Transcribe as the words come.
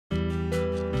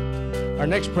Our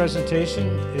next presentation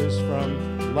is from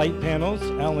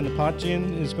Litepanels. Alan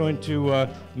Ipakchian is going to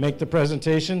make the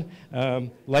presentation.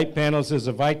 Litepanels is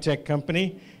a Vitech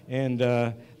company, and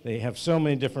they have so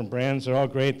many different brands. They're all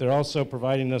great. They're also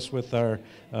providing us with our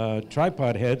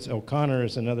tripod heads. O'Connor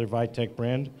is another Vitech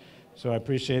brand, so I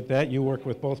appreciate that. You work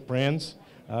with both brands.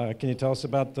 Can you tell us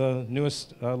about the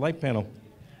newest light panel?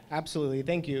 Absolutely,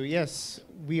 thank you. Yes,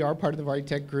 we are part of the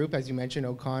Vitech group, as you mentioned,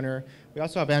 O'Connor. We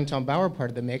also have Anton Bauer part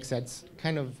of the mix that's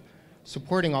kind of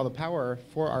supporting all the power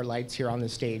for our lights here on the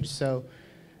stage. So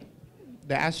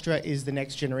the Astra is the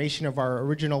next generation of our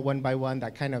original 1x1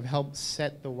 that kind of helped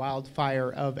set the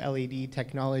wildfire of LED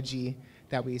technology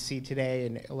that we see today,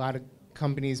 and a lot of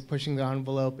companies pushing the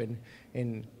envelope,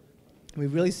 and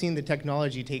we've really seen the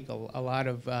technology take a lot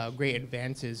of great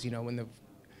advances. You know, when the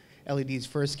LEDs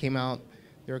first came out,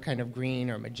 they were kind of green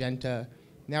or magenta.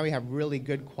 Now we have really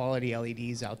good quality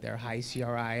LEDs out there, high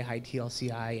CRI, high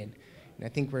TLCI, and I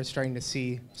think we're starting to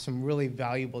see some really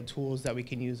valuable tools that we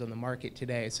can use on the market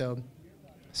today. So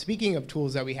speaking of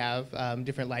tools that we have,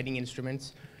 different lighting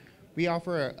instruments, we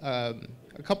offer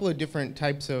a couple of different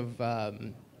types of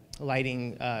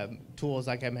lighting tools,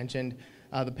 like I mentioned.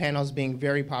 The panels being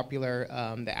very popular,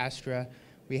 the Astra.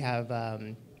 We have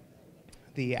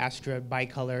the Astra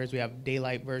bicolors. We have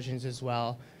daylight versions as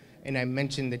well. And I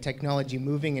mentioned the technology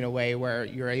moving in a way where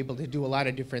you're able to do a lot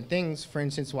of different things. For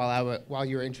instance, while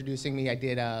you were introducing me, I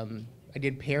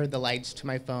did pair the lights to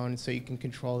my phone so you can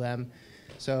control them.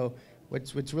 So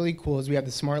what's really cool is we have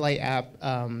the Smart Light app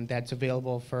that's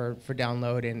available for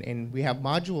download, and we have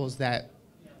modules that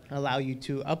allow you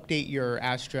to update your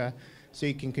Astra so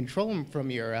you can control them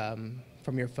from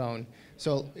your phone.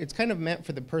 So it's kind of meant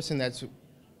for the person that's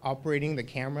operating the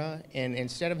camera, and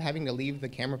instead of having to leave the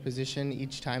camera position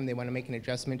each time they want to make an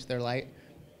adjustment to their light,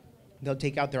 they'll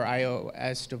take out their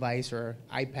iOS device or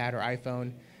iPad or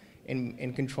iPhone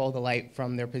and control the light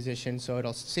from their position. So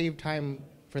it'll save time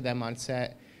for them on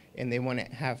set, and they won't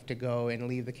have to go and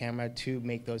leave the camera to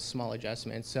make those small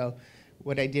adjustments. So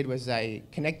what I did was I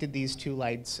connected these two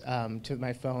lights to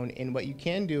my phone, and what you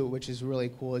can do, which is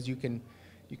really cool, is you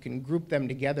can group them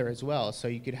together as well. So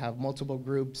you could have multiple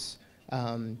groups,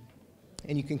 and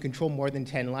you can control more than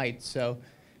 10 lights. So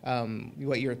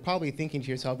what you're probably thinking to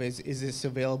yourself is this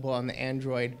available on the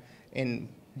Android? And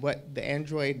what the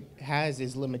Android has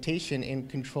is limitation in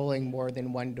controlling more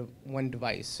than one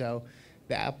device. So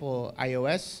the Apple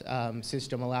iOS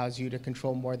system allows you to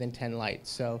control more than 10 lights.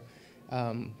 So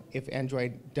if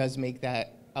Android does make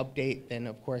that update, then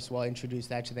of course we'll introduce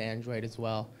that to the Android as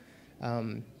well.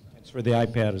 It's for the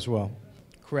iPad as well.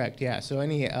 Correct, yeah. So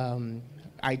any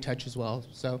iTouch as well.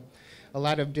 So a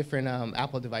lot of different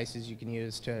Apple devices you can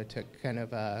use to kind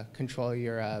of control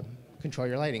your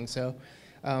lighting. So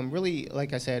really,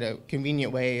 like I said, a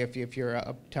convenient way if you're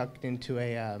tucked into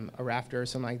a rafter or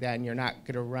something like that, and you're not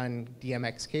going to run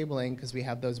DMX cabling, because we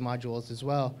have those modules as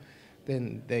well,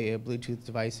 then the Bluetooth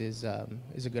device is a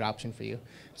good option for you.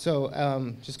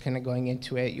 So just kind of going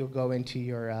into it, you'll go into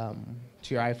your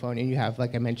iPhone, and you have,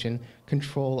 like I mentioned,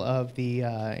 control of the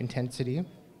intensity.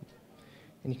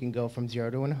 And you can go from 0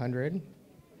 to 100,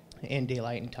 and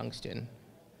daylight and tungsten.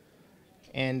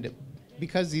 And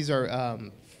because these are,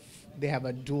 they have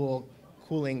a dual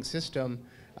cooling system,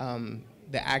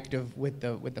 the active with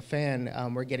the fan,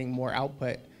 we're getting more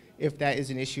output. If that is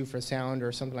an issue for sound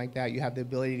or something like that, you have the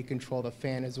ability to control the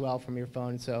fan as well from your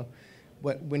phone. So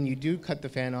when you do cut the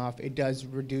fan off, it does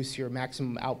reduce your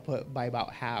maximum output by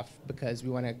about half, because we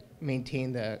want to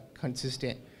maintain the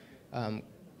consistent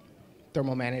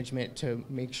thermal management to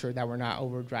make sure that we're not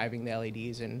overdriving the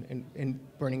LEDs and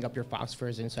burning up your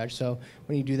phosphors and such. So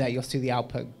when you do that, you'll see the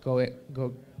output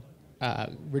go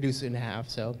reduce in half.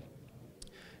 So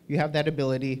you have that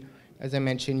ability. As I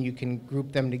mentioned, you can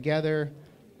group them together,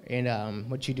 and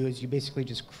what you do is you basically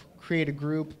just create a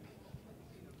group.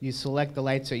 You select the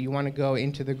lights that you want to go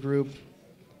into the group,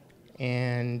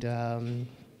 and you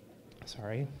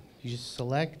just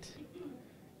select,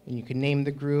 and you can name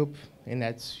the group, and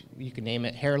you can name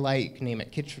it hair light, you can name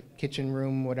it kitchen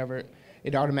room, whatever.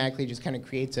 It automatically just kind of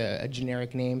creates a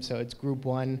generic name, so it's group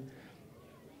 1.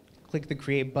 Click the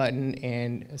create button,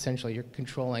 and essentially you're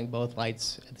controlling both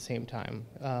lights at the same time.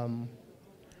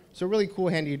 So really cool,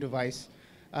 handy device.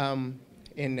 And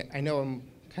I know I'm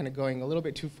kind of going a little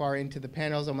bit too far into the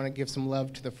panels. I'm going to give some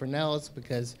love to the Fresnels,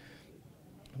 because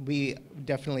we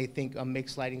definitely think a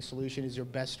mixed lighting solution is your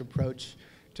best approach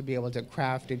to be able to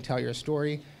craft and tell your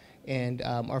story. And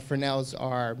our Fresnels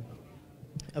are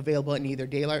available in either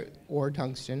daylight or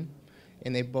tungsten,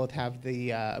 and they both have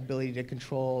the ability to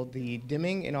control the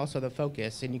dimming and also the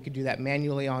focus. And you can do that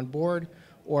manually on board,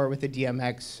 or with a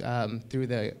DMX through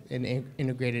an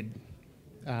integrated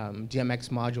DMX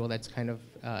module that's kind of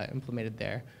implemented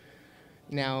there.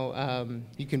 Now,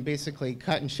 you can basically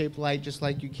cut and shape light just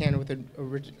like you can with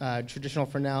a traditional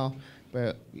Fresnel,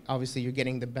 but obviously you're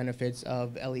getting the benefits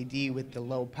of LED with the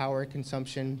low power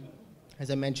consumption.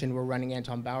 As I mentioned, we're running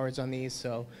Anton Bauers on these,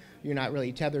 so you're not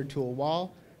really tethered to a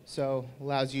wall, so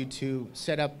allows you to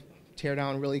set up, tear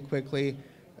down really quickly.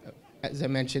 As I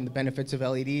mentioned, the benefits of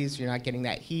LEDs, you're not getting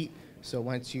that heat, so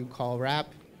once you call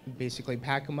wrap, you basically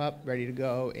pack them up, ready to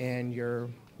go, and you're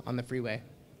on the freeway,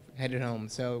 headed home.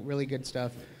 So really good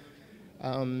stuff.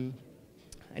 And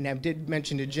I did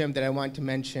mention to Jim that I want to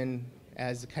mention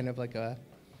as kind of like a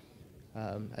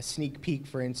sneak peek,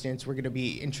 for instance, we're going to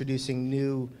be introducing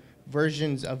new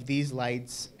versions of these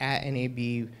lights at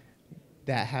NAB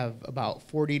that have about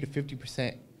 40 to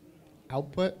 50%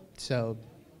 output. So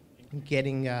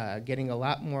getting a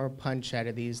lot more punch out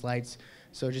of these lights.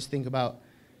 So just think about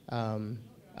a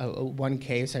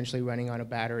 1K essentially running on a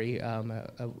battery, a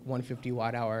 150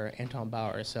 watt hour Anton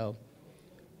Bauer. So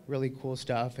really cool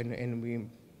stuff. And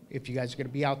if you guys are going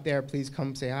to be out there, please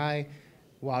come say hi.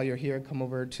 While you're here, come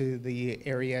over to the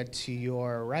area to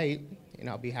your right, and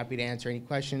I'll be happy to answer any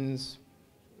questions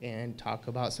and talk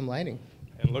about some lighting.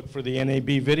 And look for the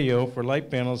NAB video for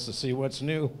light panels to see what's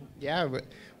new. Yeah, but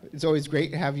it's always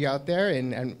great to have you out there,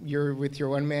 and you're with your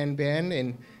one-man band,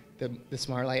 and the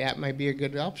Smart Light app might be a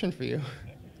good option for you.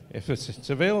 If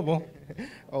it's available.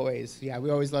 Always, yeah.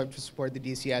 We always love to support the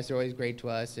DCS. They're always great to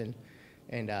us, and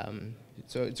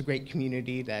so it's a great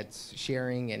community that's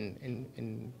sharing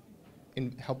and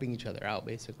helping each other out,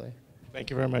 basically. Thank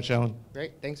you very much, Alan.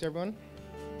 Great. Thanks, everyone.